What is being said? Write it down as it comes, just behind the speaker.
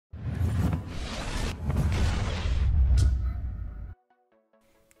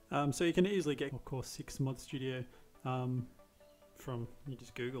So you can easily get Corsix Mod Studio from, you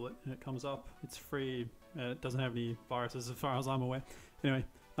just Google it and it comes up. It's free. It doesn't have any viruses as far as I'm aware. Anyway,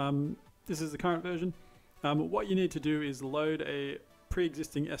 this is the current version. What you need to do is load a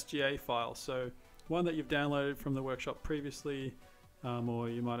pre-existing SGA file. So one that you've downloaded from the workshop previously, or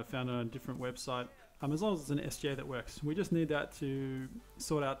you might have found it on a different website. As long as it's an SGA that works. We just need that to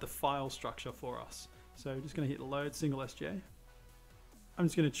sort out the file structure for us. So I'm just going to hit load single SGA. I'm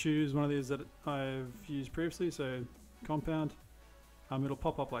just going to choose one of these that I've used previously, so compound. It'll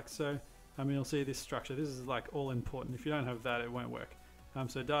pop up like so. You'll see this structure. This is like all important. If you don't have that, it won't work.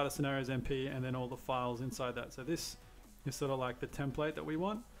 So data scenarios MP and then all the files inside that. So this is sort of like the template that we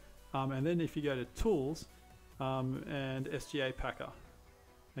want. And then if you go to tools and SGA packer.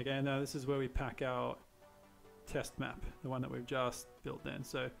 Okay, now this is where we pack our test map, the one that we've just built then.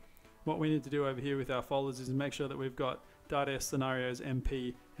 So what we need to do over here with our folders is make sure that we've got data scenarios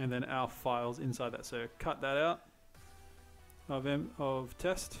MP and then our files inside that. So cut that out of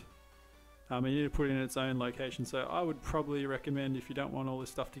test. You need to put it in its own location. So I would probably recommend, if you don't want all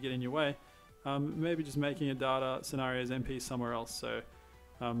this stuff to get in your way, maybe just making a data scenarios MP somewhere else. So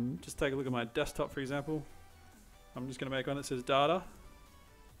just take a look at my desktop, for example. I'm just going to make one that says data.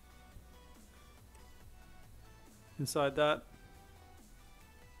 Inside that,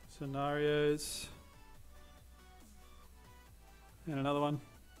 scenarios, and another one,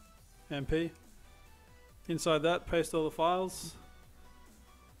 MP. Inside that, paste all the files.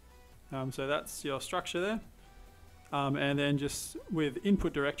 So that's your structure there. And then just with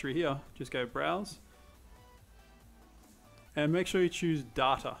input directory here, just go browse. And make sure you choose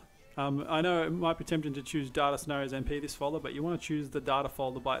data. I know it might be tempting to choose data scenarios MP, this folder, but you want to choose the data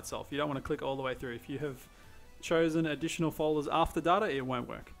folder by itself. You don't want to click all the way through. If you have chosen additional folders after data, it won't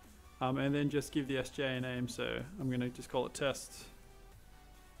work. And then just give the SGA a name. So I'm going to just call it test.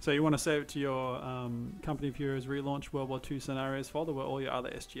 So you want to save it to your Company of Heroes Relaunch World War II Scenarios folder where all your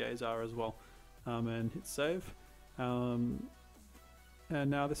other SGAs are as well. And hit save. And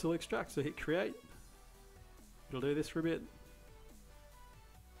now this will extract. So hit create. It'll do this for a bit.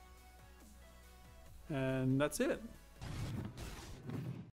 And that's it.